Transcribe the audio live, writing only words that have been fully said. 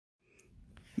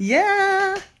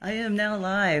Yeah, I am now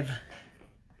live.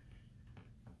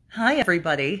 Hi,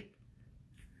 everybody.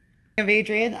 Of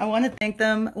Adrian, I want to thank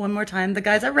them one more time. The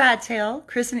guys at Rat Tail,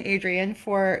 Chris and Adrian,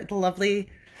 for the lovely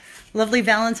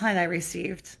Valentine I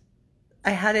received.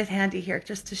 I had it handy here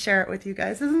just to share it with you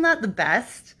guys. Isn't that the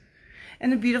best?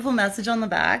 And a beautiful message on the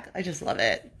back. I just love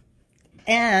it.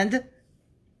 And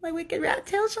my Wicked Rat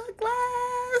Tail shot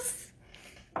glass,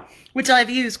 which I've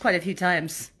used quite a few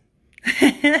times.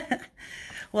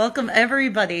 Welcome,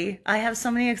 everybody. I have so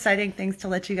many exciting things to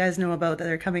let you guys know about that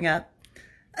are coming up.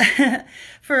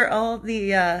 For all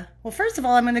the, well, first of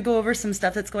all, I'm going to go over some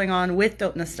stuff that's going on with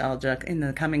Dope Nostalgia in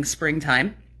the coming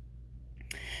springtime.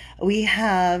 We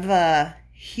have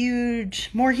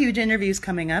more huge interviews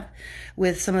coming up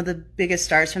with some of the biggest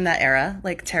stars from that era,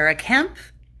 like Tara Kemp.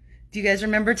 Do you guys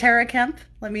remember Tara Kemp?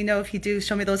 Let me know if you do.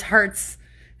 Show me those hearts.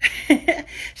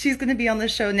 She's going to be on the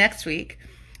show next week.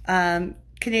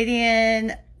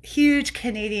 Huge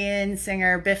Canadian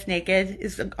singer Biff Naked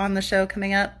is on the show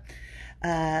coming up.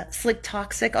 Slick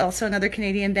Toxic, also another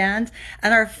Canadian band.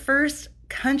 And our first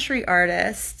country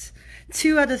artist,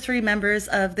 2 out of 3 members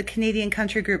of the Canadian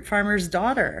country group Farmer's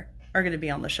Daughter are going to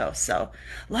be on the show. So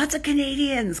lots of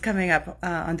Canadians coming up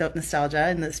on Dope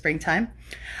Nostalgia in the springtime.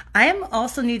 I am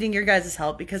also needing your guys'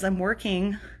 help because I'm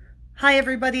working. Hi,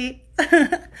 everybody.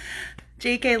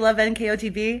 JK Love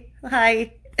NKOTB.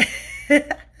 Hi.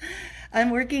 I'm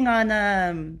working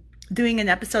on doing an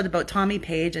episode about Tommy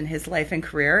Page and his life and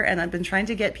career, and I've been trying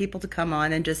to get people to come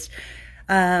on and just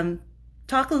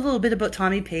talk a little bit about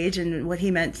Tommy Page and what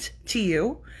he meant to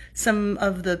you. Some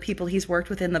of the people he's worked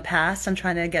with in the past, I'm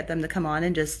trying to get them to come on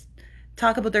and just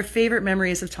talk about their favorite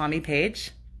memories of Tommy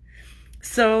Page.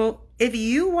 So if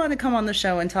you want to come on the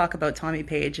show and talk about Tommy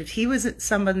Page, if he was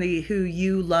somebody who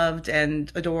you loved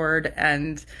and adored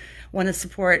and want to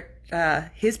support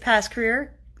his past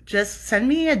career, just send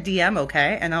me a DM,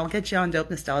 okay? And I'll get you on Dope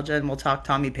Nostalgia and we'll talk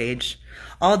Tommy Page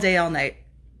all day, all night.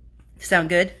 Sound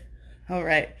good? All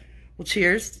right. Well,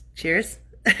 cheers. Cheers.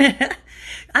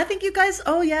 I think you guys,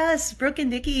 oh yes, Brooke and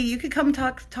Nikki, you could come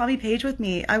talk Tommy Page with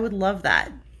me. I would love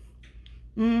that.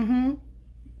 I'm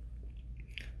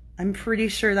pretty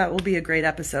sure that will be a great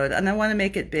episode. And I want to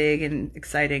make it big and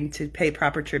exciting to pay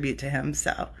proper tribute to him.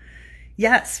 So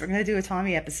yes, we're going to do a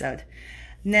Tommy episode.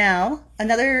 Now,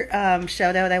 another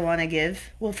shout out I want to give.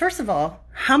 Well, first of all,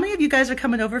 how many of you guys are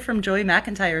coming over from Joey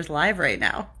McIntyre's live right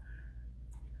now?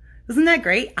 Isn't that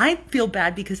great? I feel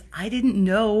bad because I didn't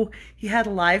know he had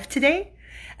a live today.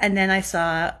 And then I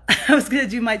saw I was going to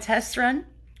do my test run,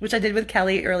 which I did with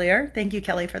Kelly earlier. Thank you,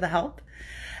 Kelly, for the help.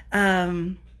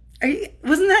 Wasn't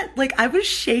that like, I was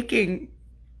shaking.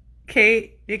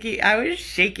 Okay, Nikki, I was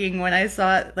shaking when I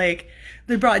saw it. Like,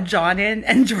 they brought John in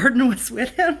and Jordan was with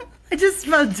him. I just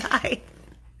about died.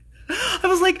 I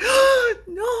was like, oh,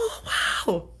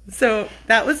 no, wow. So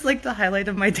that was like the highlight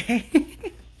of my day.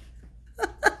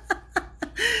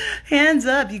 Hands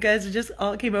up, you guys just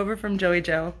all came over from Joey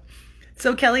Joe.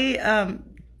 So Kelly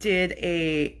did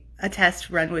a test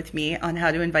run with me on how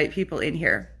to invite people in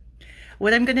here.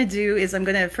 What I'm going to do is I'm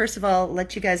going to, first of all,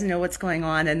 let you guys know what's going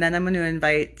on, and then I'm going to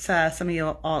invite some of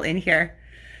you all in here.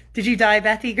 Did you die,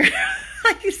 Bethy?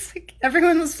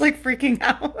 Everyone was like freaking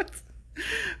out.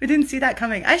 We didn't see that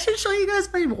coming. I should show you guys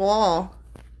my wall,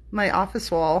 my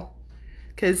office wall,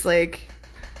 because like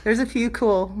there's a few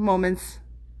cool moments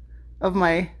of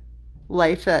my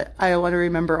life that I want to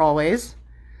remember always.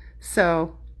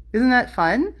 So isn't that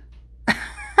fun?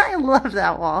 I love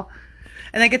that wall.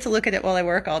 And I get to look at it while I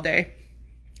work all day.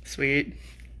 Sweet.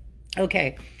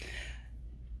 Okay.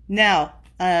 Now,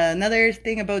 another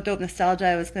thing about Dope Nostalgia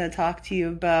I was going to talk to you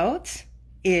about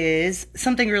is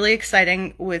something really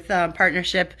exciting with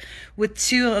partnership with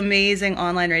 2 amazing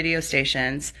online radio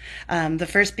stations. The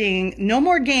first being No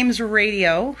More Games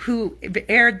Radio, who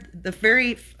aired the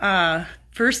very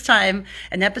first time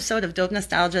an episode of Dope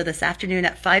Nostalgia this afternoon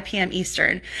at 5 p.m.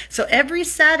 Eastern. So every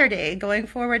Saturday going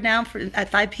forward now at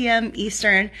 5 p.m.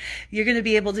 Eastern, you're going to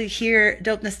be able to hear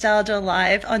Dope Nostalgia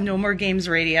live on No More Games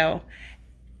Radio.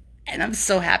 And I'm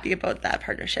so happy about that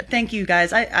partnership. Thank you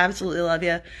guys. I absolutely love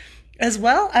you. As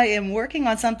well, I am working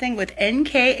on something with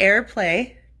NK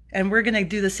Airplay, and we're going to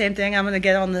do the same thing. I'm going to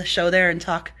get on the show there and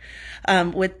talk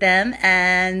with them.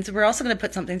 And we're also going to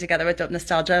put something together with Dope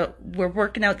Nostalgia. We're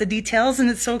working out the details,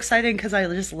 and it's so exciting because I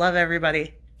just love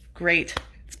everybody. Great.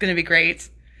 It's going to be great.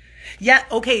 Yeah,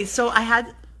 okay, so I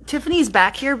had Tiffany's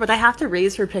back here, but I have to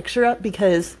raise her picture up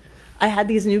because I had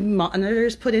these new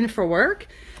monitors put in for work.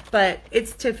 But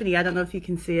it's Tiffany. I don't know if you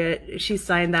can see it. She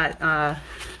signed that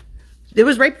It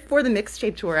was right before the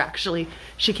mixtape tour, actually.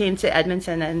 She came to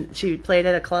Edmonton and she played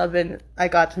at a club and I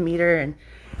got to meet her, and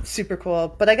super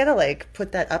cool. But I gotta like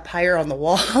put that up higher on the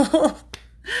wall.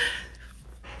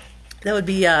 That would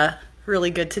be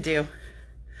really good to do.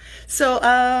 So,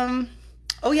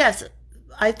 oh yes,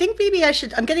 I think maybe I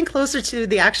should. I'm getting closer to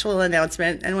the actual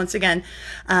announcement, and once again,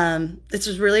 this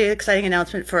is really exciting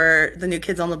announcement for the New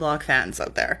Kids on the Block fans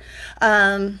out there.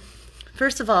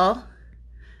 First of all,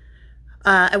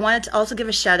 I wanted to also give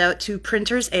a shout out to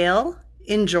Printers Ale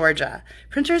in Georgia.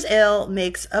 Printers Ale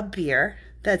makes a beer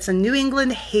that's a New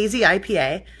England hazy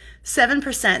IPA,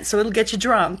 7%, so it'll get you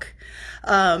drunk.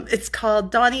 It's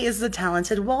called Donnie is the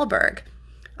Talented Wahlberg.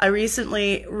 I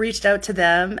recently reached out to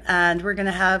them, and we're going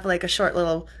to have like a short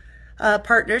little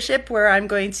partnership where I'm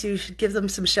going to give them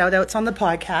some shout outs on the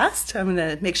podcast. I'm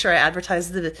going to make sure I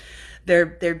advertise their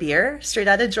beer straight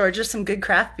out of Georgia, some good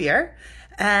craft beer,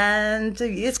 and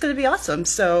it's going to be awesome.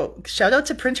 So shout out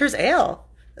to Printers Ale.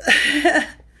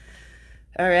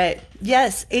 All right.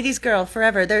 Yes, 80s Girl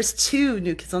forever. There's 2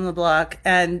 New Kids on the Block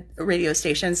and radio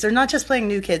stations. They're not just playing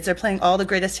new kids. They're playing all the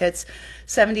greatest hits,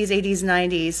 70s, 80s,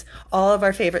 90s, all of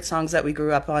our favorite songs that we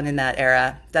grew up on in that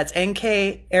era. That's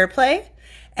NK Airplay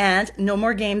and No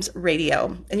More Games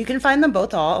Radio. And you can find them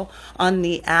both all on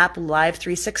the app Live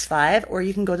 365, or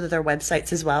you can go to their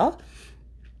websites as well.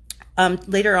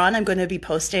 Later on, I'm going to be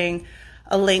posting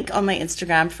a link on my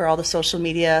Instagram for all the social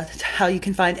media, how you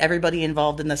can find everybody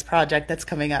involved in this project that's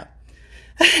coming up.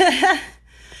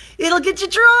 It'll get you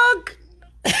drunk.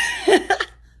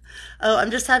 Oh,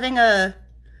 I'm just having a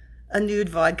nude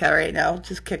vodka right now.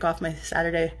 Just kick off my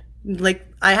Saturday. Like,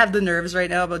 I have the nerves right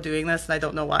now about doing this, and I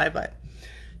don't know why, but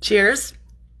cheers.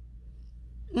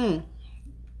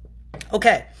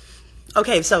 Okay.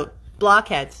 Okay, so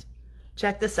Blockheads,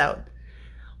 check this out.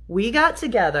 We got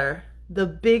together the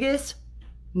biggest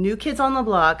New Kids on the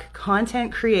Block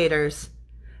content creators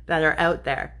that are out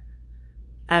there.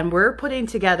 And we're putting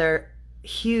together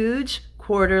huge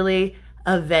quarterly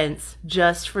events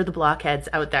just for the blockheads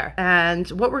out there. And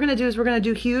what we're going to do is we're going to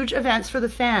do huge events for the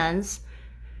fans,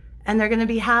 and they're going to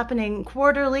be happening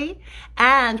quarterly.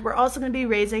 And we're also going to be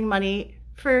raising money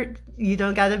for, you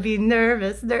don't got to be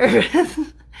nervous.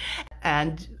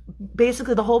 And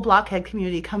basically the whole blockhead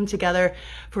community come together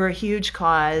for a huge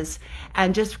cause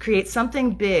and just create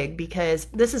something big, because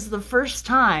this is the first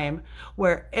time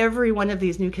where every one of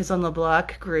these New Kids on the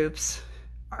Block groups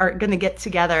are going to get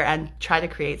together and try to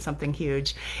create something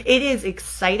huge. It is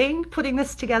exciting putting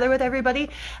this together with everybody.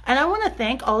 And I want to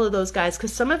thank all of those guys,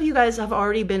 because some of you guys have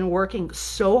already been working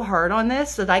so hard on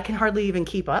this that I can hardly even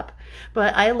keep up.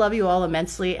 But I love you all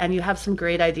immensely, and you have some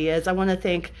great ideas. I want to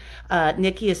thank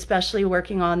Nikki, especially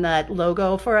working on that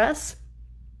logo for us.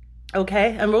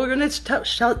 Okay, and we're going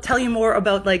to tell you more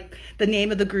about like the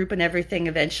name of the group and everything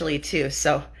eventually too.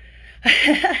 So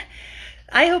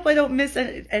I hope I don't miss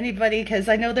anybody, because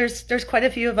I know there's quite a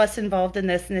few of us involved in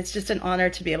this, and it's just an honor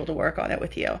to be able to work on it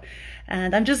with you.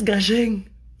 And I'm just gushing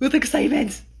with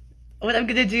excitement. What I'm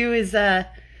going to do is,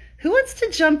 who wants to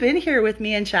jump in here with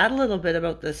me and chat a little bit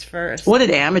about this first? What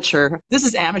an amateur. This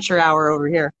is amateur hour over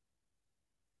here.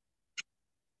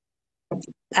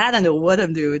 I don't know what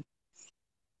I'm doing.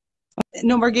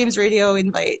 No More Games Radio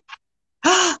invite.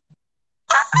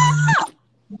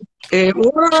 It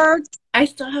worked. I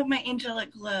still have my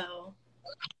angelic glow.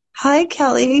 Hi,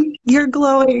 Kelly. You're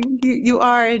glowing. You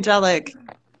are angelic.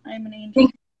 I'm an angel.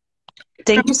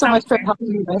 Thank you so much for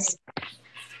helping us.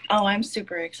 Oh, I'm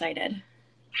super excited.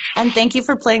 And thank you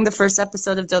for playing the first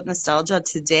episode of Dope Nostalgia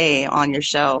today on your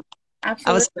show.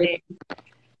 Absolutely.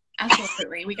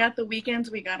 Absolutely. We got the weekends,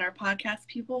 we got our podcast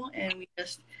people, and we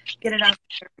just get it out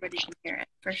so everybody can hear it,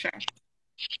 for sure.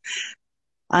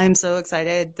 I'm so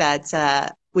excited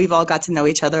that we've all got to know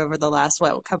each other over the last,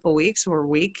 couple weeks or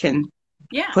week, and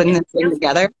putting this thing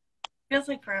together. Feels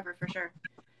like forever, for sure.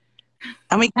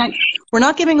 And we're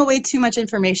not giving away too much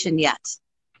information yet.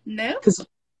 No?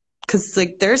 Because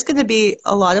like there's going to be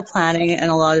a lot of planning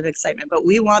and a lot of excitement, but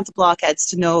we want the blockheads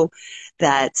to know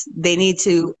that they need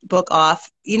to book off.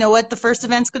 You know what the first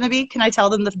event's going to be? Can I tell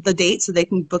them the date so they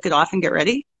can book it off and get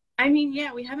ready? I mean,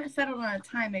 yeah, we haven't settled on a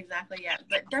time exactly yet,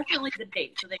 but definitely the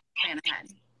date so they can plan ahead.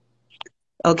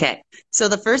 Okay, so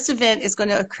the first event is going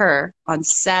to occur on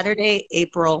Saturday,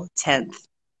 April 10th.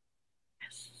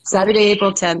 Saturday,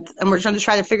 April 10th, and we're going to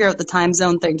try to figure out the time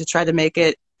zone thing to try to make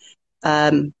it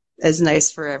as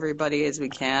nice for everybody as we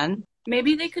can.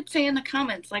 Maybe they could say in the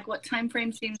comments, like, what time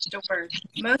frame seems to work.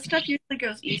 Most stuff usually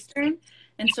goes Eastern,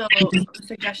 and so the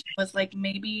suggestion was, like,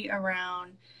 maybe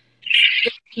around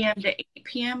 6 p.m. to 8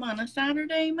 p.m. on a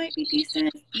Saturday might be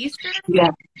decent. Eastern?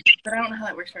 Yeah. But I don't know how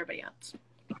that works for everybody else.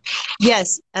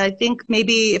 Yes, I think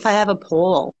maybe if I have a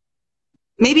poll,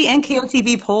 maybe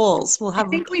NKOTV polls will have. I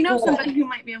think we know somebody who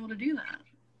might be able to do that.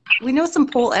 We know some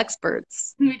poll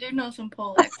experts. We do know some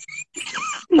poll experts.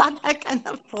 Not that kind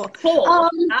of poll. Poll,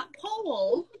 not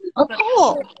poll. A but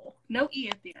poll. poll. No E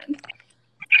at the end.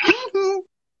 Mhm.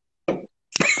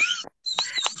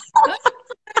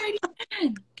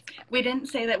 We didn't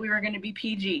say that we were going to be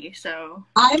PG, so.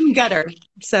 I'm gutter,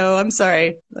 so I'm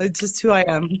sorry. It's just who I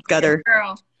am, gutter.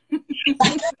 Girl.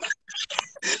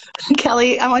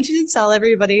 Kelly, I want you to tell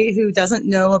everybody who doesn't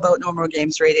know about No More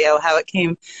Games Radio how it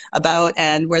came about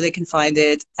and where they can find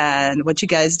it and what you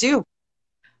guys do.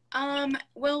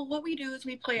 Well, what we do is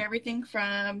we play everything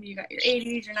from, you got your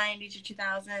 80s, your 90s, your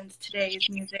 2000s, today's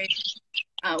music.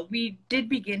 We did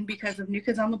begin because of New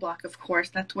Kids on the Block, of course.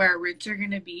 That's where our roots are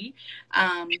going to be.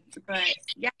 But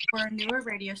yeah, we're a newer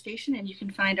radio station, and you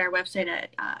can find our website at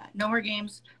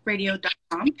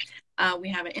nomoregamesradio.com. We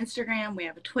have an Instagram, we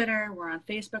have a Twitter, we're on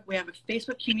Facebook, we have a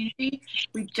Facebook community.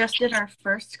 We just did our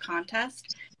first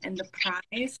contest, and the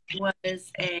prize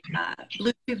was a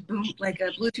Bluetooth boom, like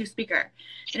a Bluetooth speaker,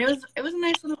 and it was a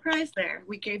nice little prize there.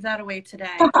 We gave that away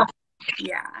today.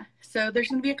 Yeah, so there's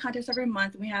going to be a contest every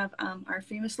month. We have our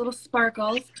famous little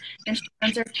Sparkles, and she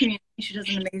runs our community. She does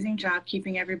an amazing job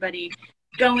keeping everybody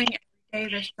going every day.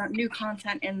 There's new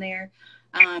content in there.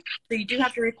 So you do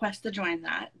have to request to join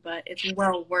that, but it's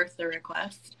well worth the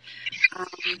request.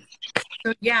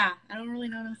 So yeah, I don't really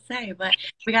know what to say, but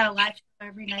we got a live show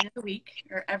every night of the week,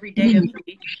 or every day of the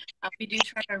week. We do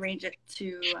try to arrange it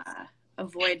to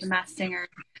avoid the Masked Singer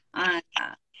on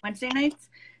Wednesday nights.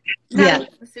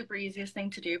 Not the super easiest thing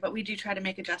to do, but we do try to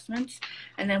make adjustments.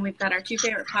 And then we've got our two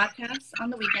favorite podcasts on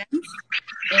the weekends,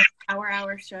 and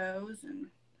hour shows, and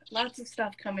lots of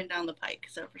stuff coming down the pike.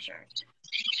 So for sure.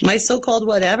 My so-called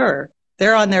whatever.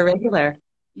 They're on their regular.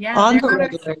 Yeah, on the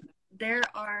regular. There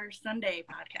are Sunday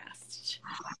podcasts.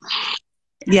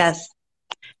 Yes.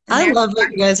 I love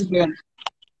what you guys are doing.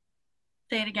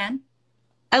 Say it again.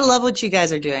 I love what you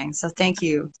guys are doing. So thank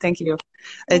you. Thank you.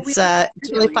 It's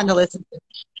really fun to listen to.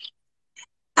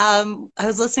 I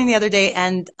was listening the other day,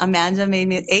 and Amanda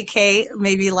AK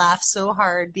made me laugh so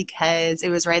hard because it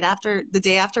was the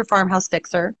day after Farmhouse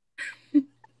Fixer.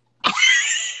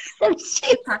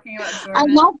 Talking about Jordan.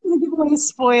 I'm not going to give away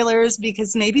spoilers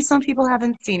because maybe some people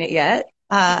haven't seen it yet.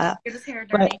 Get his hair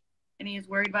dirty, and he's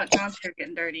worried about John's hair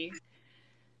getting dirty.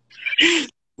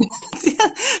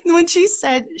 When she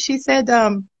said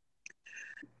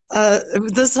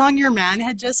the song Your Man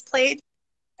had just played,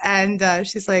 and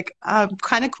she's like, I'm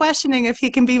kind of questioning if he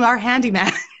can be our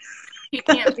handyman. He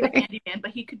can't be the handyman,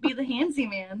 but he could be the handsy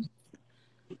man.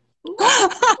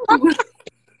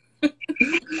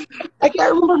 I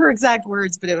can't remember her exact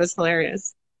words, but it was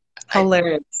hilarious.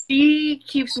 Hilarious. She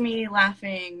keeps me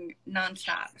laughing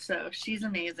nonstop, so she's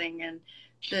amazing. And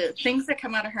the things that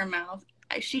come out of her mouth,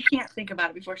 she can't think about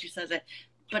it before she says it,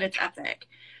 but it's epic.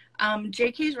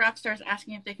 JK's Rockstar is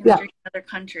asking if they can stream in other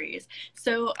countries.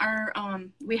 So our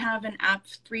we have an app,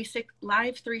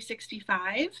 Live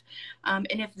 365, and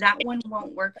if that one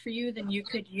won't work for you, then you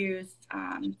could use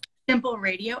Simple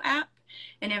Radio app.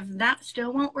 And if that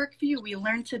still won't work for you, we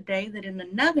learned today that in the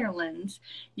Netherlands,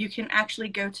 you can actually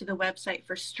go to the website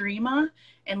for Streama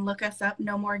and look us up,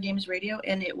 No More Games Radio,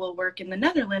 and it will work in the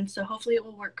Netherlands. So hopefully it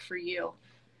will work for you.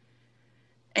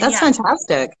 And that's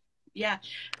fantastic. Yeah,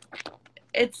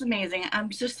 it's amazing. I'm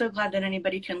just so glad that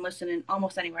anybody can listen in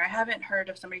almost anywhere. I haven't heard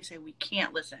of somebody say we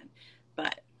can't listen,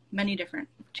 but many different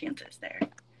chances there.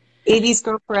 80s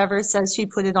Girl Forever says she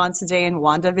put it on today and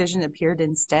WandaVision appeared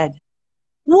instead.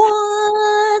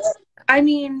 What? I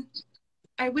mean,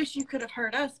 I wish you could have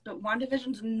heard us, but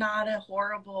WandaVision's not a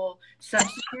horrible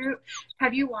substitute.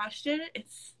 Have you watched it?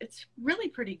 It's really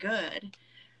pretty good.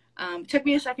 Took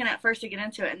me a second at first to get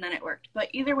into it, and then it worked. But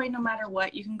either way, no matter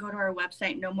what, you can go to our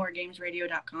website,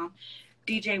 nomoregamesradio.com.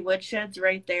 DJ Woodshed's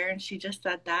right there, and she just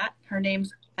said that. Her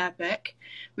name's Epic.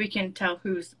 We can tell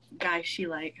whose guy she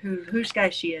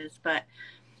is, but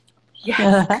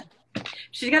yes.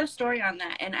 She's got a story on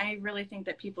that, and I really think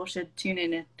that people should tune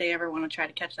in if they ever want to try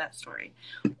to catch that story.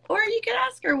 Or you could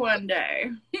ask her one day.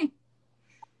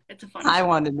 It's a fun story. I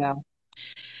want to know.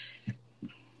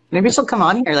 Maybe she'll come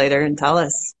on here later and tell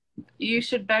us. You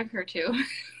should beg her to.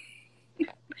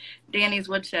 Danny's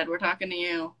Woodshed, we're talking to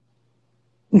you.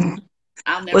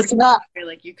 I'll never listen up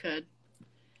like you could.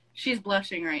 She's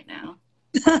blushing right now.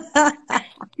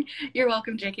 You're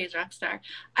welcome, JK's Rockstar.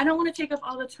 I don't want to take up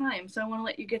all the time, so I want to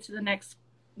let you get to the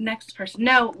next person.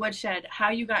 No, Woodshed, how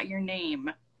you got your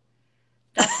name.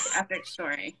 That's the epic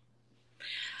story.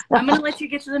 I'm going to let you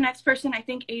get to the next person. I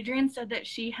think Adrian said that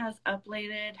she has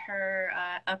uploaded her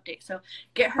update. So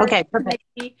get her perfect.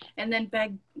 and then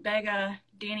beg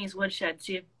Danny's Woodshed,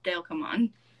 see if they'll come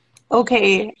on.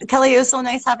 Okay, Kelly, it was so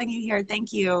nice having you here.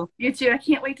 Thank you. You too. I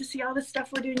can't wait to see all the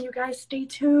stuff we're doing. You guys stay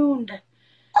tuned.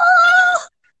 Ah!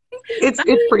 It's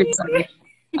pretty Bye. exciting.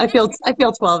 I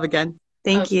feel 12 again.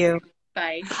 Thank Okay. you.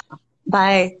 Bye.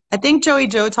 Bye. I think Joey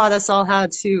Joe taught us all how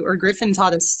to, or Griffin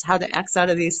taught us how to X out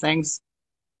of these things.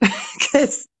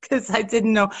 Because I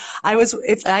didn't know.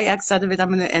 If I X out of it, I'm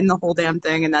going to end the whole damn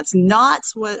thing. And that's not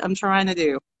what I'm trying to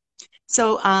do.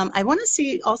 So I want to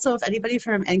see also if anybody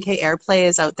from NK Airplay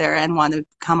is out there and want to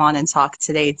come on and talk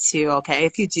today too. Okay.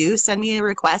 If you do, send me a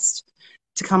request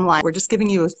to come live. We're just giving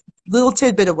you a little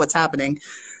tidbit of what's happening.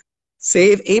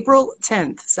 Save April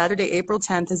 10th. Saturday, April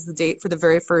 10th is the date for the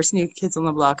very first New Kids on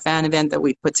the Block fan event that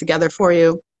we put together for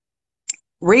you.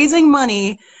 Raising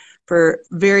money for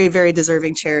very, very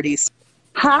deserving charities.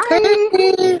 Hi.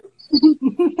 Hey,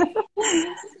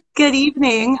 Good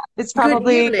evening. It's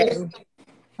probably, good evening.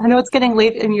 I know it's getting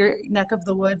late in your neck of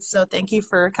the woods, so thank you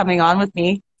for coming on with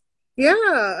me. Yeah,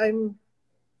 I'm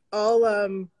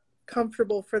all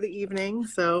comfortable for the evening,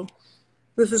 so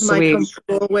this is my Sweet.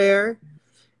 comfortable wear.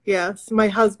 Yes, my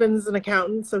husband's an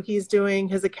accountant, so he's doing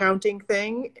his accounting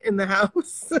thing in the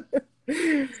house.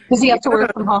 Does he have to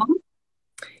work from home?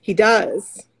 He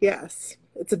does, yes.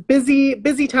 It's a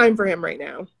busy time for him right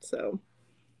now, so.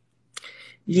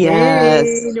 Yes.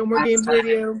 Yay, no more games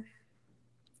radio.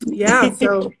 Yeah,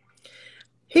 so.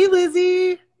 Hey,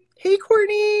 Lizzie. Hey,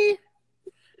 Courtney.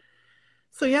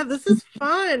 So, yeah, this is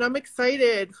fun. I'm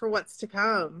excited for what's to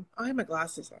come. I have my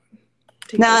glasses on.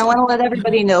 Now, I want to let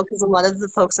everybody know, because a lot of the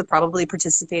folks have probably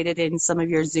participated in some of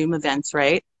your Zoom events,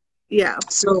 right? Yeah.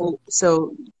 So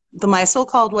the My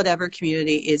So-Called Whatever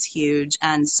community is huge,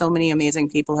 and so many amazing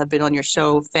people have been on your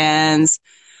show, fans,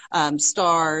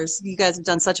 stars. You guys have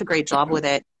done such a great job with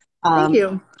it. Thank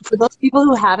you. For those people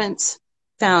who haven't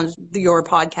found your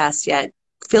podcast yet,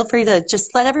 feel free to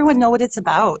just let everyone know what it's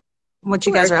about, what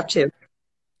you guys are up to.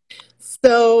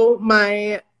 So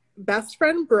my best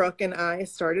friend Brooke and I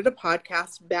started a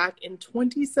podcast back in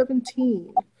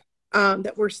 2017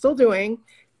 that we're still doing.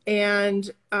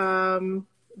 And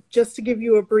just to give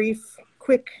you a brief,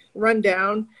 quick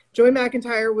rundown, Joey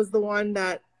McIntyre was the one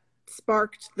that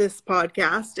sparked this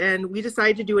podcast, and we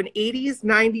decided to do an 80s,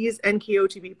 90s, and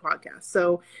KOTB podcast.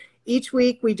 So each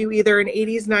week we do either an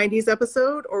 80s, 90s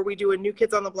episode, or we do a New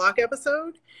Kids on the Block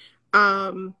episode.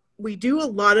 We do a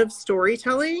lot of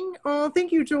storytelling. Oh,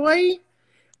 thank you, Joy.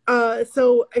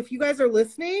 So if you guys are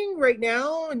listening right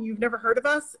now and you've never heard of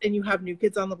us and you have New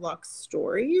Kids on the Block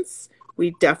stories,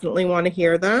 we definitely want to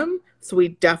hear them. So we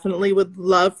definitely would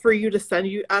love for you to send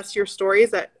us your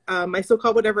stories at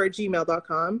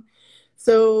mysocalledwhatever@gmail.com.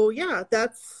 So yeah,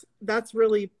 that's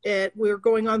really it. We're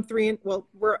going on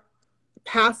we're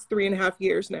past 3.5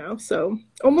 years now, so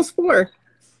almost 4.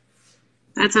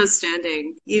 That's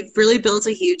outstanding. You've really built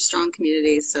a huge, strong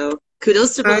community. So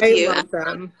kudos to both of you. I love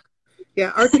them.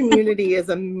 Yeah, our community is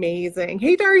amazing.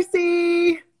 Hey,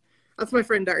 Darcy. That's my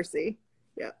friend Darcy.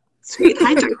 Yeah. Sweet.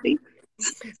 Hi, Darcy.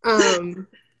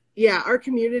 Yeah, our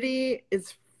community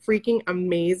is freaking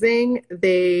amazing.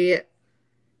 They're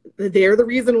the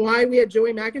reason why we had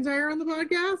Joey McIntyre on the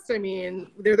podcast. I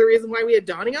mean, they're the reason why we had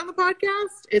Donnie on the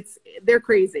podcast. They're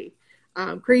crazy.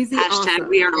 Crazy. Awesome.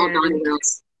 We are all Donnie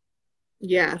girls.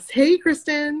 Yes. Hey,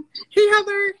 Kristen. Hey,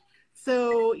 Heather.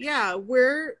 So yeah,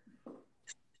 we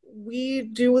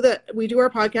do our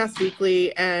podcast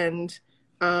weekly, and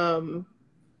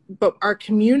but our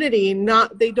community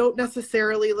they don't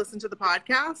necessarily listen to the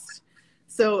podcast.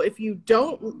 So if you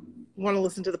don't want to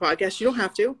listen to the podcast, you don't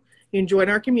have to. You can join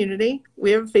our community. We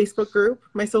have a Facebook group,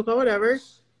 My So-Called Whatever,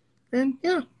 and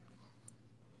yeah.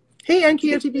 Hey,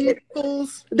 NKOTB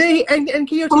polls.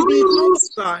 NKOTB polls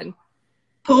is on.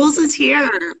 Polls is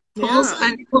here. Polls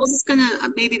is gonna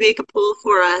maybe make a poll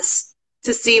for us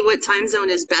to see what time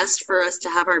zone is best for us to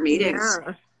have our meetings.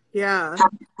 Yeah.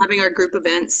 Having our group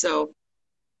events. So,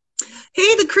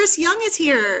 hey, the Chris Young is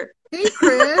here. Hey,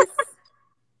 Chris.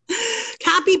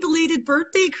 Happy belated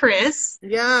birthday, Chris.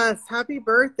 Yes, happy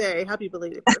birthday. Happy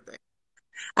belated birthday.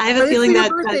 I have a feeling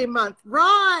that birthday month.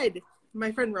 Rod,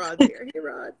 my friend Rod's here. Hey,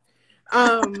 Rod.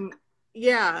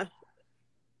 Yeah.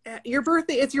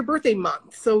 It's your birthday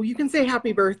month, so you can say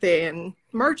happy birthday, and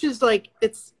March is like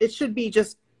it should be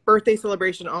just birthday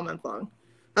celebration all month long.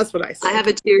 That's what I say. I have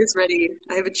a cheers ready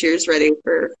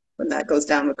for when that goes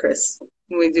down with Chris,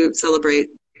 when we do celebrate.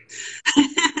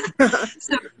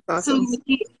 Awesome. So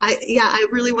I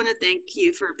really want to thank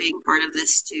you for being part of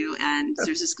this too, and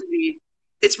there's just going to be,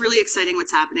 it's really exciting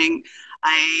what's happening.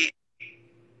 I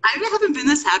haven't been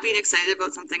this happy and excited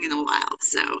about something in a while,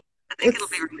 so I think it'll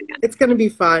be really good. It's going to be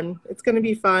fun. It's going to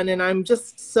be fun. And I'm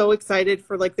just so excited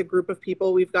for like the group of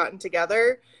people we've gotten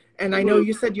together. And I know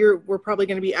you said we're probably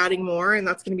going to be adding more, and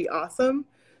that's going to be awesome.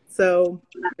 So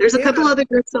there's a couple other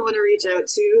groups I want to reach out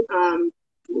to.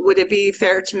 Would it be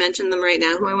fair to mention them right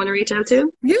now, who I want to reach out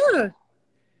to? Yeah.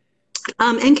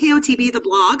 NKOTB, the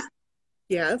blog.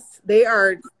 Yes, they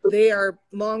are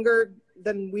longer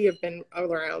than we have been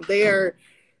around. They are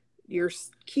your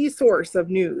key source of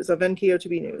news, of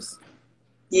NKOTB news.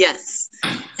 Yes.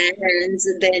 And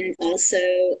then also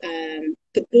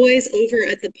the boys over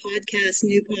at the podcast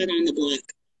New Pod on the Block.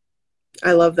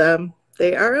 I love them.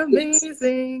 They are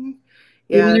amazing.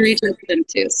 Yeah. We want to reach out to them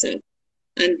too, so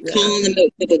I'm calling them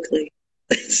out publicly.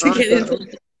 Awesome.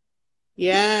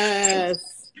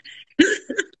 Yes.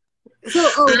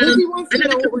 So, Lizzie wants to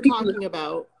know what we're talking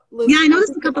about. Lizzie, I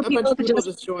noticed a couple people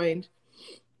just joined.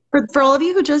 For all of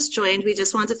you who just joined, we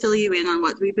just want to fill you in on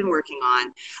what we've been working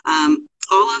on.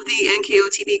 All of the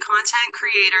NKOTB content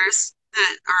creators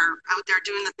that are out there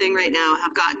doing the thing right now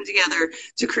have gotten together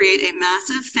to create a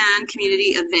massive fan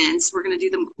community events. We're going to do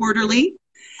them quarterly,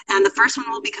 and the first one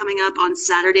will be coming up on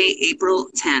Saturday, April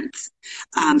 10th.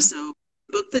 So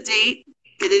book the date,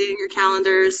 get it in your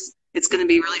calendars. It's going to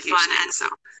be really fun, and so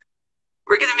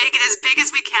we're going to make it as big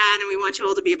as we can, and we want you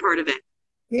all to be a part of it.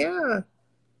 Yeah.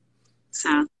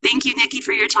 So thank you, Nikki,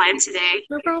 for your time today.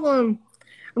 No problem.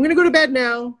 I'm going to go to bed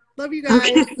now. Love you guys.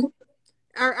 Okay.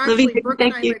 Actually, Brooke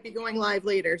and I might be going live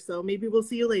later, so maybe we'll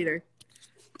see you later.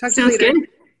 Talk to you later.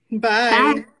 Good.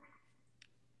 Bye.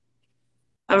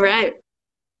 All right.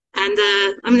 And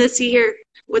I'm going to see here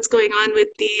what's going on with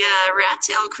the Rat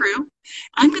Tail crew.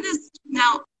 I'm going to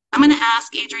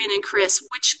ask Adrian and Chris,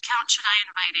 which account should I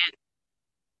invite in?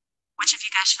 Which of you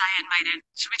guys should I invite in?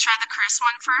 Should we try the Chris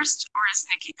one first, or is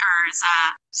Adrian's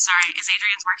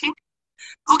working?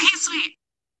 Okay, sweet.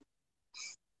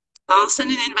 I'll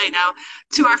send an invite now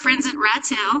to our friends at Rat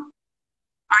Tail,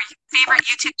 our favorite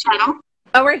YouTube channel.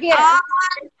 Oh, we're here.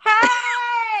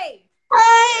 Hey!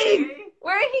 Hi!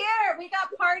 We're here. We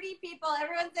got party people.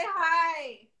 Everyone say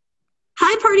hi.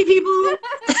 Hi, party people.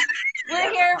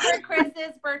 We're here for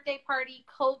Chris's birthday party,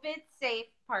 COVID safe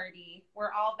party.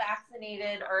 We're all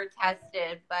vaccinated or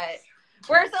tested, but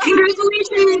we're so happy to be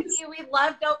here with you. We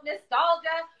love Dope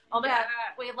Nostalgia. Oh my God.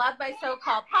 We love My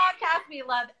So-Called Podcast. We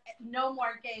love No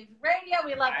More Games Radio.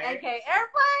 We love NK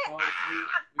Airplay. Well,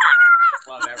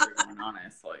 we love everyone,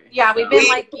 honestly. Yeah, we've been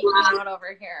geeking out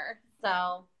over here.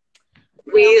 So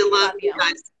we love you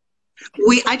guys.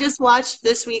 I just watched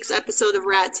this week's episode of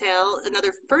Rat Tail.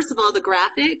 First of all, the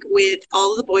graphic with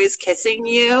all of the boys kissing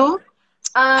you.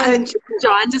 And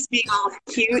John just being all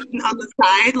cute and on the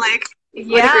side.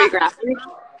 What a great graphic.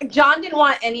 John didn't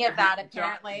want any of that,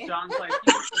 apparently. John's like,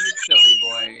 you silly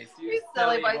boys. You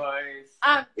silly boys.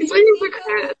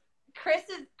 Chris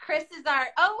is our,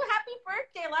 happy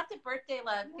birthday. Lots of birthday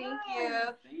love. Thank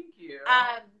you. Thank you.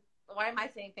 Why am I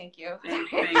saying thank you?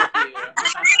 Thank you.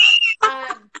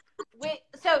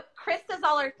 So Chris does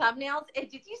all our thumbnails. And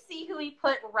did you see who he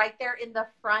put right there in the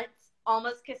front,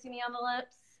 almost kissing me on the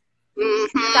lips?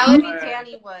 Mm-hmm. That would be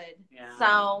Danny Wood. Yeah.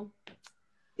 So.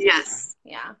 Yes.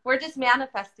 Yeah. We're just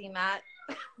manifesting that.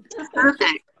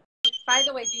 Perfect. By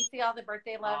the way, do you see all the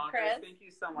birthday love, Chris? Guys, thank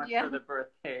you so much for the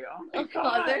birthday. Oh my God.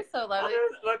 God, they're so lovely.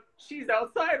 Look, she's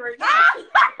outside right now.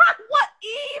 What,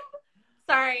 Eve?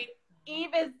 Sorry.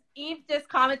 Eve just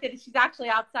commented she's actually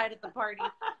outside at the party.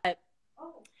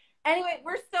 Anyway,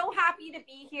 we're so happy to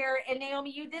be here. And Naomi,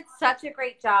 you did such a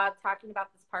great job talking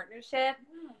about this partnership.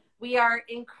 We are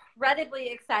incredibly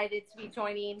excited to be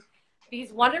joining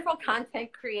these wonderful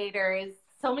content creators,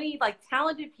 so many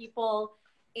talented people,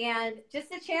 and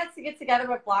just a chance to get together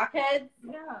with Blockheads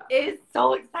is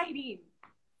so exciting.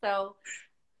 So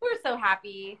we're so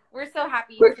happy. We're so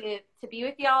happy to be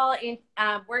with y'all, and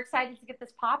we're excited to get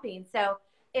this popping. So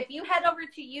if you head over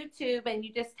to YouTube and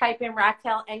you just type in Rat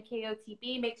Tail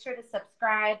NKOTB, make sure to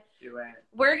subscribe. Do it.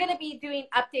 We're going to be doing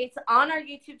updates on our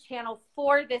YouTube channel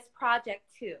for this project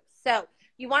too. So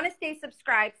you want to stay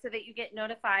subscribed so that you get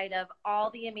notified of all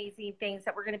the amazing things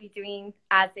that we're going to be doing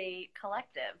as a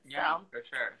collective. Yeah, for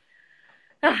sure.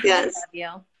 Yes.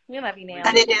 We love you, Naomi.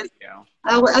 And it is.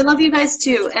 I love you guys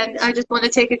too. And I just want to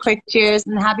take a quick cheers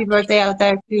and happy birthday out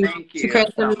there to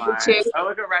Chris. So much. Oh,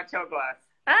 look at Rat Tail glass.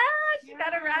 She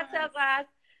got a Rat Tail glass.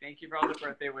 Thank you for all the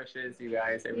birthday wishes, you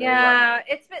guys. I really love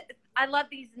it. I love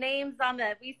these names on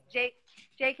the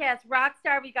JKS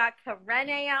Rockstar. We got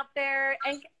Karene out there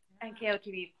and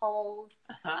NKOTB polls.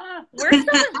 We're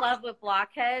still in love with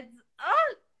Blockheads.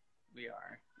 Oh, we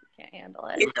are. Can't handle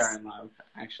it. We are in love,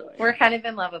 actually. We're kind of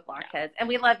in love with Blockheads, and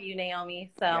we love you,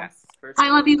 Naomi. So yes,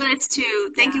 I love you guys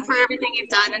too. Thank you for everything you've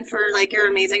done and for your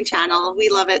amazing channel. We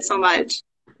love it so much.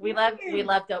 We love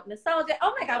Dope Nostalgia.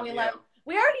 Oh my God, we love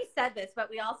We already said this, but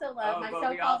we also love My but So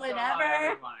we Called also love Whatever.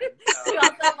 everyone, so. We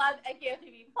also love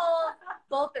NKOTB Pulse,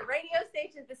 both the radio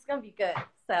stations. This is going to be good.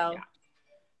 So,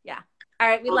 yeah. All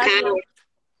right. We love you.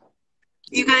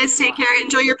 You guys take care.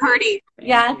 Enjoy your party.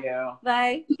 Yeah. Thank you.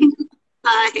 Bye.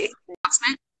 Bye.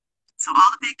 So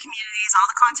all the big communities, all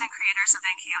the content creators of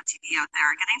NKOTB out there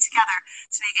are getting together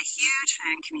to make a huge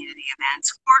fan community event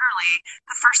quarterly.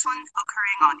 The first one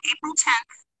occurring on April 10th,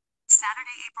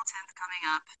 Saturday, April 10th coming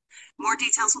up. More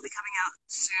details will be coming out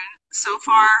soon. So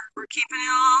far, we're keeping it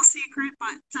all secret,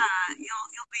 but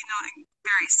you'll be knowing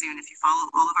very soon if you follow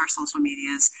all of our social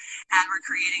medias. And we're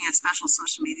creating a special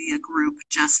social media group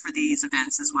just for these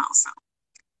events as well. So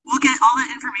we'll get all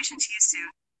that information to you soon.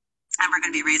 And we're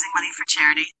going to be raising money for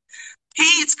charity.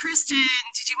 Hey, it's Kristen.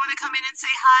 Did you want to come in and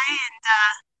say hi and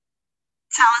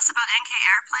tell us about NK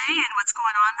Airplay and what's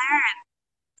going on there? And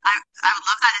I would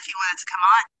love that if you wanted to come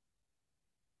on.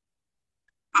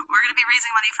 But we're going to be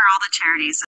raising money for all the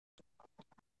charities.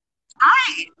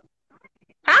 Hi.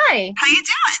 Hi. How you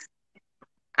doing?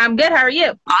 I'm good. How are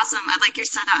you? Awesome. I like your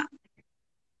setup.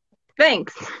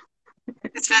 Thanks.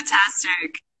 It's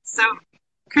fantastic. So,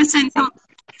 Kristen,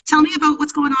 tell me about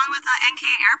what's going on with NK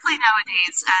Airplay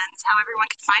nowadays and how everyone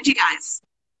can find you guys.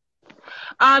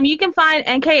 You can find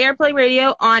NK Airplay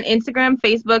Radio on Instagram,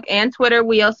 Facebook, and Twitter.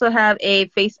 We also have a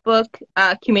Facebook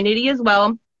community as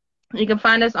well. You can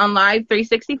find us on Live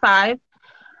 365.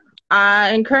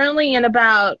 And currently in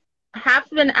about half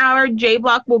of an hour, J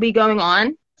Block will be going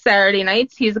on Saturday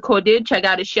nights. He's a cool dude. Check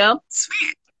out his show.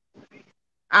 Sweet.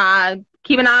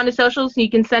 Keep an eye on the socials so you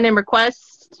can send him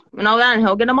requests and all that, and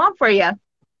he'll get them on for you.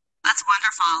 That's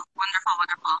wonderful. Wonderful,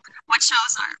 wonderful. What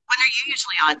shows when are you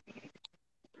usually on?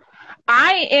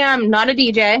 I am not a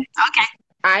DJ. Okay.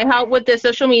 I help with the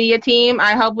social media team.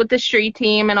 I help with the street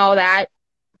team and all that.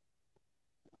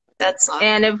 That's awesome.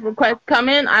 And if requests come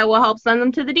in, I will help send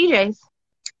them to the DJs.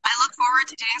 I look forward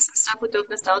to doing some stuff with Dope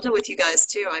Nostalgia with you guys,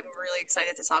 too. I'm really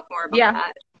excited to talk more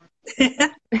about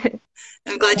that.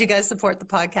 I'm glad you guys support the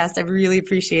podcast. I really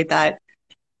appreciate that.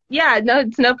 Yeah, no,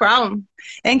 it's no problem.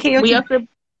 NKOTB. We also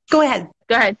Go ahead.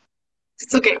 Go ahead.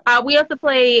 It's okay. We also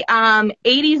play 80s,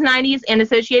 90s, and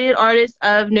associated artists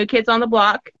of New Kids on the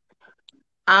Block.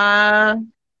 And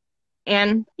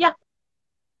yeah.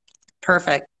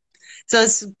 Perfect. So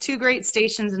it's two great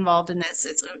stations involved in this.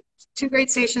 It's two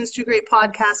great stations, two great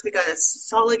podcasts. We got a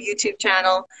solid YouTube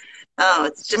channel. Oh,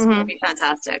 it's just going to be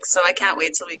fantastic. So I can't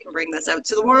wait till we can bring this out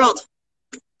to the world.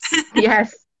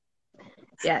 Yes.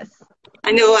 Yes.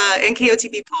 I know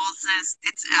NKOTB Pulse says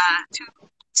it's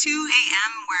 2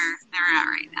 a.m. where they're at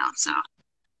right now. So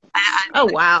oh,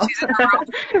 wow.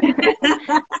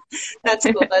 That's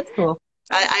cool. That's cool.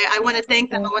 I want to thank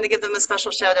them. I want to give them a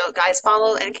special shout out. Guys,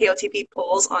 follow NKOTB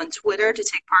Polls on Twitter to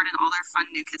take part in all their fun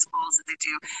New Kids polls that they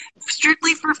do.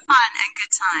 Strictly for fun and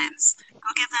good times. Go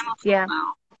give them a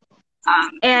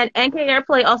follow. And NK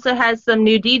Airplay also has some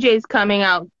new DJs coming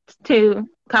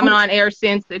on air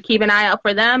soon. So keep an eye out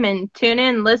for them and tune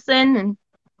in, listen, and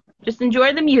just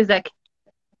enjoy the music.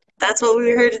 That's what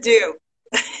we were here to do.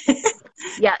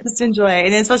 Yeah. Just enjoy.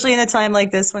 And especially in a time like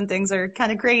this when things are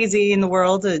kind of crazy in the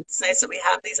world, it's nice that we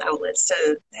have these outlets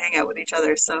to hang out with each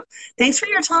other. So thanks for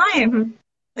your time.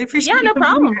 I appreciate it. Yeah, no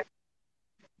problem.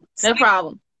 No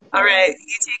problem. All right.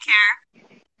 You take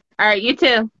care. All right. You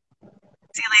too.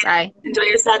 See you later. Bye. Enjoy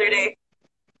your Saturday.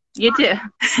 You too.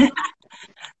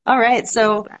 All right.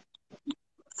 So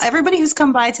everybody who's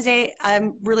come by today,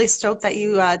 I'm really stoked that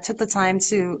you took the time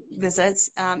to visit.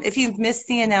 If you've missed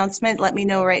the announcement, let me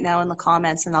know right now in the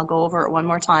comments and I'll go over it one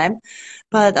more time.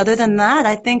 But other than that,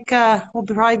 I think we'll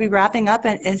probably be wrapping up.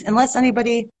 And unless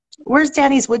anybody, where's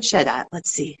Danny's Woodshed at?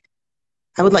 Let's see.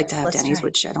 I would like to have Danny's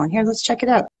Woodshed on here. Let's check it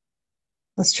out.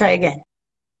 Let's try again.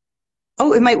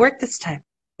 Oh, it might work this time.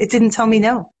 It didn't tell me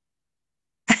no.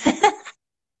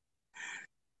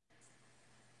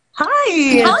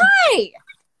 Hi. Hi.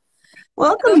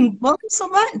 Welcome so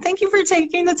much. Thank you for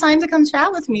taking the time to come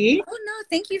chat with me. Oh no,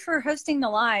 thank you for hosting the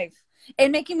live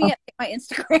and making me update my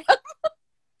Instagram.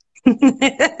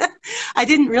 I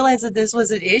didn't realize that this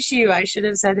was an issue. I should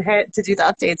have said to do the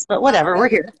updates, but whatever, we're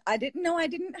here. I didn't know I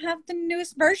didn't have the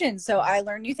newest version, so I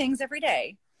learn new things every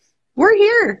day. We're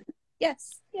here.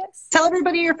 Yes. Tell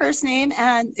everybody your first name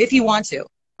and if you want to.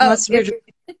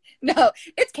 No,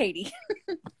 it's Katie.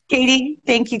 Katie,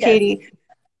 thank you, yes.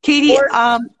 Katie,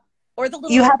 or the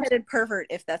little headed pervert,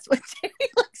 if that's what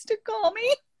Jamie likes to call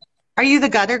me. Are you the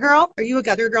gutter girl? Are you a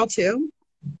gutter girl too?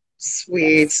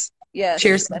 Sweet. Yes.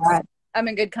 Cheers to that. I'm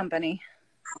in good company.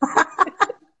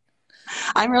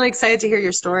 I'm really excited to hear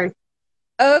your story.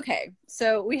 Okay,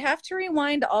 so we have to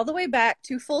rewind all the way back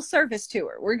to Full Service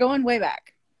Tour. We're going way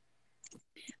back.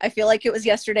 I feel like it was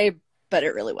yesterday, but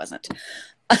it really wasn't.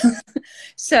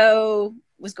 So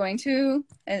was going to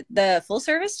the full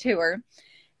service tour,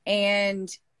 and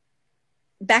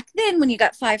back then when you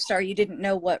got 5-star, you didn't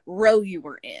know what row you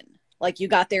were in. Like you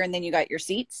got there and then you got your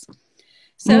seats.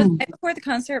 So before the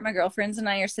concert, my girlfriends and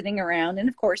I are sitting around and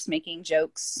of course making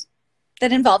jokes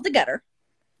that involved the gutter.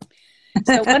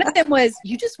 So one of them was,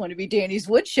 "You just want to be Danny's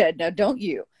woodshed now, don't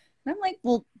you?" And I'm like,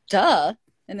 "Well, duh."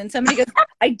 And then somebody goes,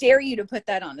 "I dare you to put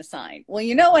that on a sign." Well,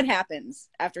 you know what happens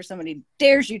after somebody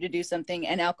dares you to do something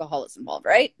and alcohol is involved,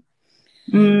 right?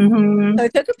 Mm-hmm. So I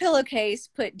took a pillowcase,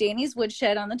 put Danny's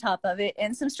woodshed on the top of it,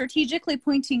 and some strategically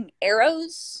pointing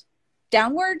arrows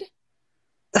downward.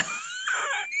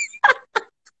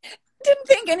 Didn't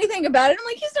think anything about it. I'm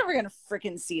like, he's never going to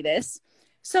freaking see this.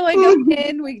 So I go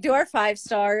in, we do our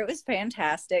 5-star. It was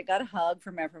fantastic. Got a hug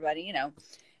from everybody, you know.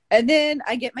 And then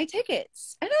I get my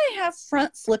tickets, and I have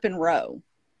front flipping row.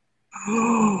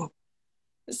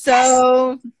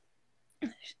 So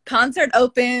concert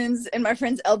opens, and my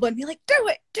friend's elbowing me like, "Do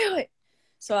it, do it."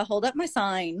 So I hold up my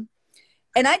sign,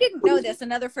 and I didn't know this.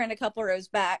 Another friend a couple rows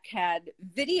back had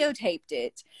videotaped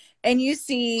it, and you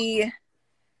see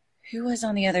who was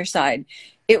on the other side.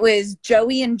 It was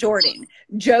Joey and Jordan.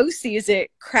 Joe sees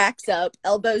it, cracks up,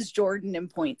 elbows Jordan and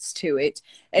points to it.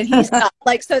 And he stopped.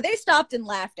 Like, so they stopped and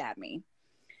laughed at me.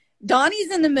 Donnie's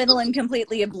in the middle and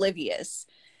completely oblivious.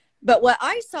 But what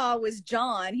I saw was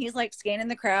John. He's like scanning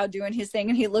the crowd, doing his thing.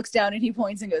 And he looks down and he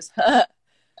points and goes, "Huh."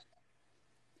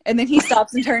 And then he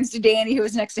stops and turns to Danny, who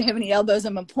was next to him, and he elbows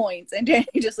him and points. And Danny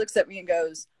just looks at me and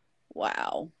goes,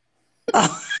 "Wow."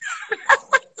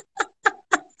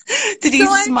 Did he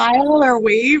smile or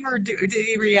wave, or did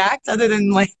he react other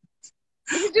than like,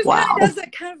 he just wow, kind of does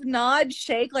that kind of nod,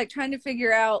 shake, like trying to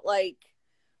figure out like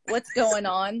what's going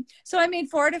on. So I made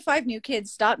 4 out of 5 new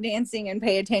kids stop dancing and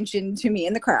pay attention to me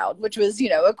in the crowd, which was, you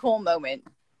know, a cool moment.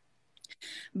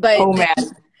 But oh man.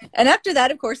 And after that,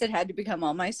 of course, it had to become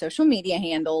all my social media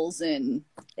handles, and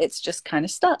it's just kind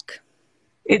of stuck.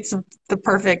 It's the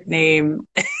perfect name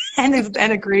and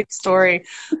a great story.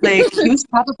 Like he was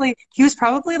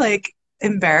probably like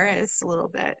embarrassed a little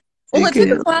bit. Well, it took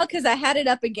a while because I had it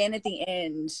up again at the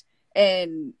end,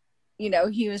 and you know,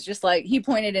 he was just like, he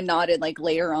pointed and nodded like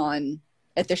later on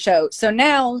at the show. So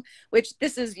now, which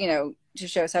this is, you know, to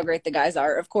show us how great the guys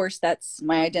are. Of course, that's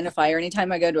my identifier.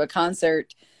 Anytime I go to a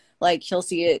concert, like he'll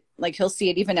see it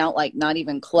even out like not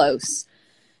even close.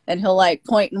 And he'll like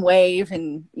point and wave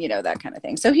and, you know, that kind of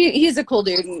thing. So he's a cool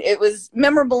dude. And it was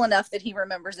memorable enough that he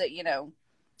remembers it, you know,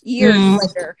 years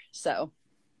later. So.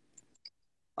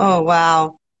 Oh,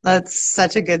 wow. That's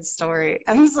such a good story.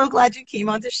 I'm so glad you came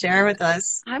on to share with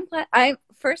us. I'm glad.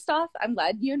 First off, I'm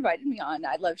glad you invited me on.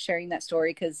 I love sharing that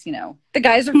story because, you know, the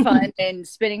guys are fun and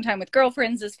spending time with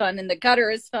girlfriends is fun and the gutter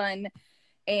is fun.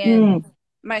 And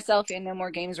myself and No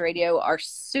More Games Radio are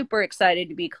super excited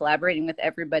to be collaborating with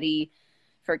everybody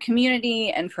for community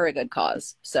and for a good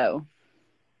cause. So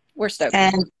we're stoked.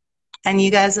 And you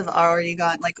guys have already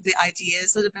got like the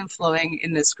ideas that have been flowing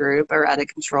in this group are out of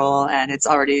control, and it's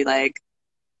already like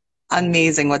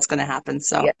amazing what's going to happen.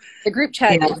 So yeah, the group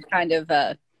chat is kind of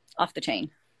off the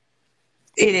chain.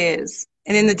 It is.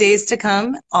 And in the days to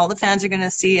come, all the fans are going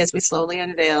to see as we slowly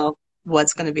unveil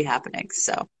what's going to be happening.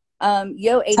 So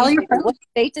what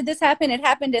state did this happen? It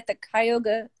happened at the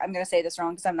Cuyahoga, I'm going to say this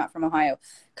wrong because I'm not from Ohio,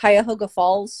 Cuyahoga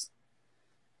Falls,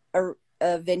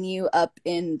 a venue up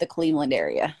in the Cleveland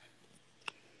area.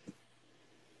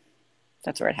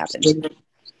 That's where it happened.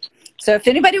 So if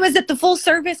anybody was at the full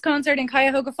service concert in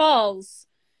Cuyahoga Falls,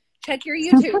 check your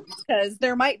YouTube because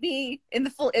there might be in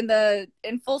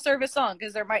full service song,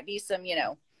 because there might be some, you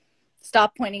know,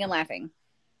 stop pointing and laughing.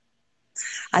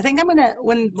 I think I'm gonna,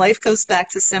 when life goes back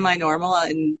to semi-normal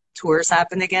and tours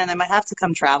happen again, I might have to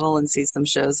come travel and see some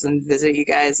shows and visit you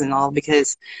guys and all,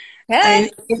 because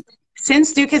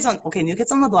since New Kids on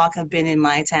the Block have been in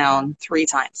my town 3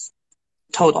 times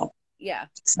total. Yeah.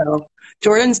 So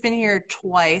Jordan's been here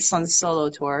twice on solo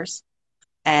tours,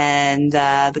 and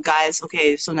the guys, so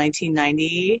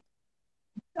 1990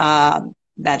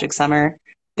 Magic Summer,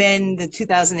 then the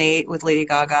 2008 with Lady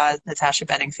Gaga, Natasha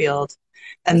Bedingfield.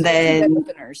 And then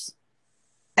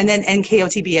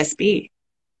NKOTB-SB,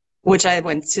 which I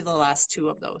went to the last 2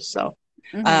 of those. So,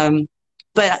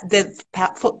 but the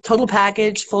total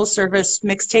package, full service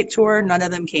mixtape tour, none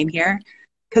of them came here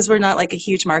because we're not like a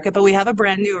huge market, but we have a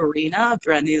brand new arena, a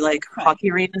brand new like hockey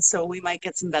arena. So we might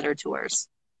get some better tours.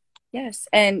 Yes.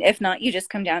 And if not, you just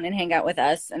come down and hang out with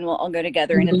us and we'll all go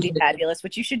together and it'll be fabulous,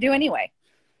 which you should do anyway.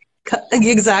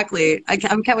 Exactly. I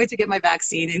can't wait to get my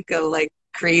vaccine and go like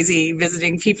crazy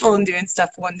visiting people and doing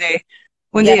stuff one day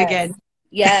again.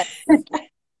 Yes.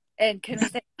 And can we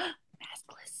say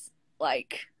maskless?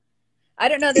 Like, I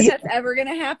don't know that that's ever going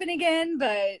to happen again,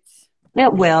 but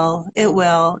it will. It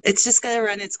will. It's just going to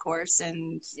run its course,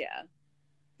 and yeah,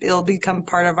 it'll become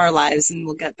part of our lives, and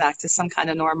we'll get back to some kind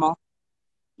of normal.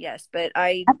 Yes, but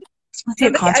I've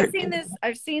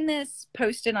seen this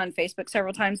posted on Facebook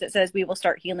several times that says we will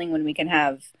start healing when we can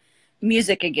have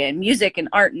music again, music and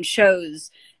art and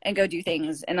shows, and go do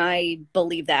things. And I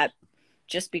believe that,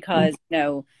 just because, you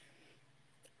know,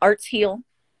 arts heal.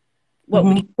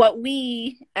 What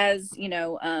we as, you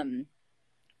know,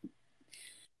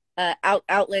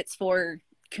 outlets for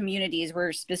communities,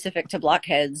 we're specific to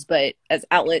blockheads, but as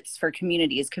outlets for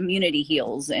communities, community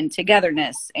heals and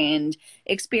togetherness and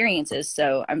experiences.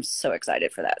 So I'm so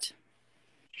excited for that.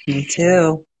 Me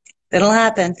too. It'll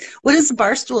happen. What does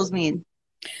barstools mean?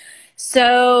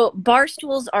 So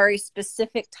barstools are a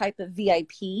specific type of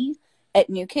VIP at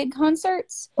New Kid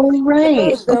concerts. Oh,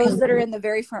 right. Those that are in the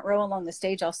very front row along the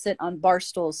stage, I'll sit on bar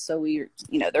stools. So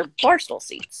they're barstool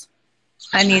seats.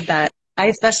 I need that. I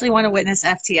especially want to witness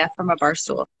FTF from a bar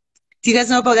stool. Do you guys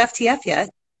know about FTF yet?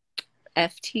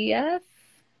 FTF?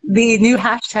 The new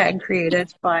hashtag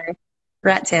created by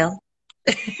Rat Tail.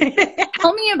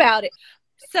 Tell me about it.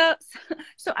 So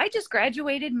I just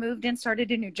graduated, moved in,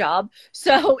 started a new job.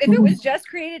 So if it was just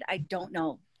created, I don't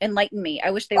know. Enlighten me.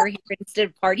 I wish they were here instead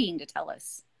of partying to tell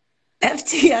us.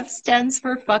 FTF stands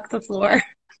for fuck the floor.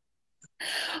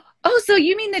 Oh, so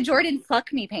you mean the Jordan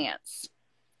fuck me pants?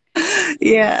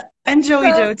 Yeah, and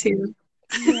Joey Joe too.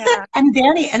 Yeah. And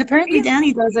Danny, and apparently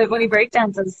Danny does it when he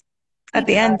breakdances at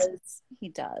the end. He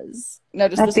does.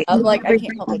 Notice this. I'm like, I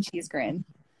can't help but cheese grin.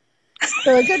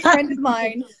 So a good friend of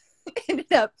mine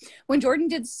ended up, when Jordan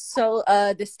did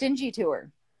the Stingy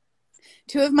tour,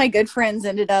 two of my good friends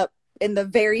ended up in the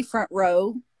very front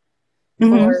row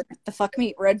for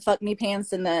the red fuck me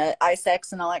pants and the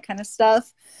iSex and all that kind of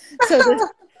stuff.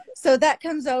 So that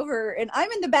comes over, and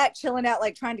I'm in the back chilling out,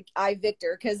 like trying to eye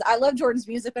Victor, because I love Jordan's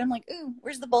music, but I'm like, ooh,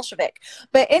 where's the Bolshevik?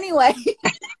 But anyway, he's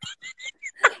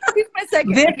my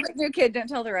second favorite New Kid. Don't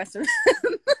tell the rest of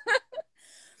them.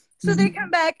 So they come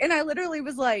back, and I literally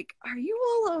was like, are you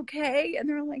all okay? And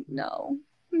they're like, no,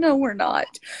 we're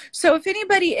not. So if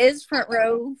anybody is front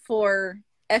row for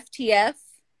FTF,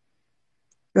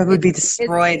 that would be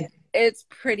destroyed. It's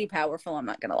pretty powerful, I'm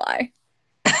not going to lie.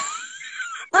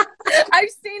 I've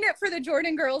seen it for the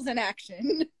Jordan girls in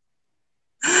action.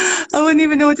 I wouldn't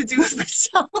even know what to do with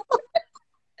myself.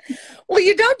 Well,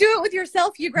 you don't do it with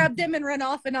yourself. You grab them and run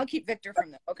off, and I'll keep Victor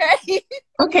from them, okay?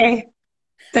 Okay.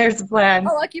 There's the plan.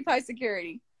 I'll occupy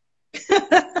security.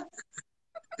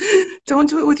 Don't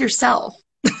do it with yourself.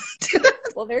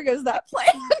 Well, there goes that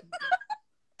plan.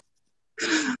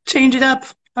 Change it up.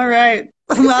 All right.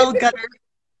 Well, Gutter.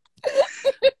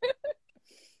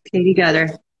 Katie Gutter.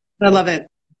 I love it.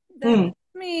 That's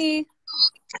me.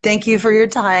 Thank you for your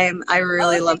time. I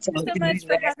really love to. Thank you so much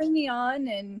for having me on.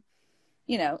 And,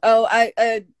 you know,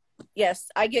 yes,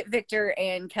 I get Victor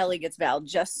and Kelly gets Val,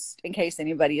 just in case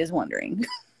anybody is wondering.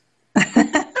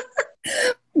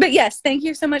 But yes, thank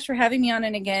you so much for having me on.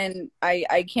 And again,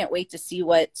 I can't wait to see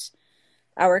what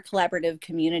our collaborative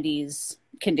communities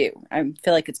can do. I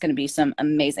feel like it's going to be some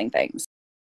amazing things.